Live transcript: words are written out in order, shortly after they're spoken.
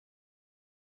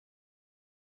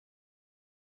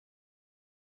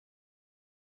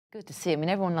Good to see. I mean,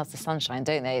 everyone loves the sunshine,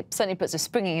 don't they? It certainly puts a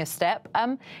spring in your step.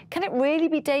 Can it really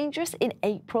be dangerous in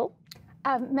April?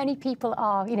 Many people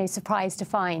are, surprised to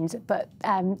find, but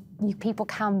people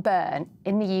can burn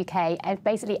in the UK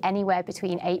basically anywhere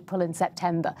between April and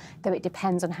September, though it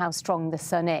depends on how strong the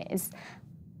sun is.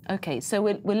 OK, so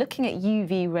we're looking at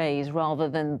UV rays rather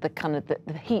than the kind of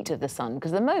the heat of the sun,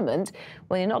 because at the moment,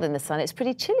 when you're not in the sun, it's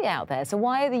pretty chilly out there. So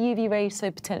why are the UV rays so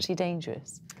potentially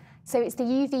dangerous? So it's the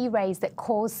UV rays that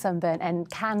cause sunburn and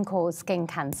can cause skin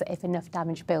cancer if enough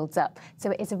damage builds up.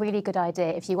 So it is a really good idea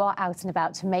if you are out and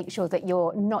about to make sure that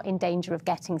you're not in danger of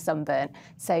getting sunburn.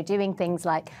 So doing things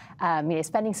like,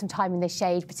 spending some time in the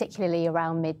shade, particularly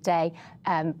around midday,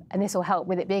 and this will help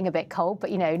with it being a bit cold,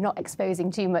 but, not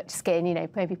exposing too much skin,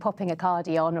 maybe popping a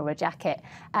cardi on or a jacket,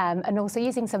 and also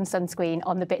using some sunscreen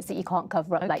on the bits that you can't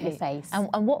cover up, like your face.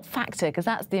 And what factor, because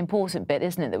that's the important bit,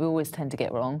 isn't it, that we always tend to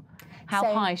get wrong?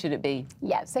 How high should it be?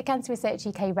 Yeah, so Cancer Research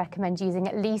UK recommend using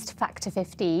at least factor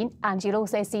 15, and you'll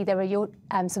also see there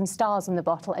are some stars on the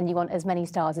bottle, and you want as many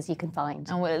stars as you can find.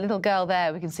 And a little girl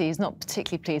there, we can see, is not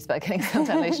particularly pleased about getting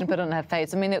suntan lotion put on her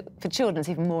face. I mean, for children, it's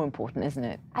even more important, isn't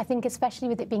it? I think especially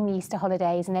with it being the Easter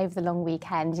holidays and over the long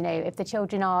weekend, if the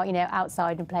children are,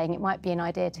 outside and playing, it might be an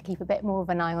idea to keep a bit more of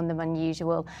an eye on them than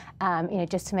usual,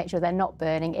 just to make sure they're not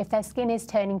burning. If their skin is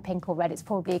turning pink or red, it's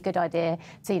probably a good idea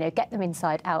to, get them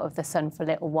inside out of the sun for a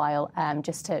little while,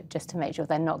 just to make sure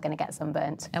they're not going to get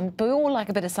sunburnt. But we all like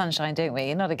a bit of sunshine, don't we?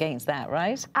 You're not against that,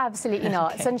 right? Absolutely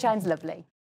not. Okay. Sunshine's lovely.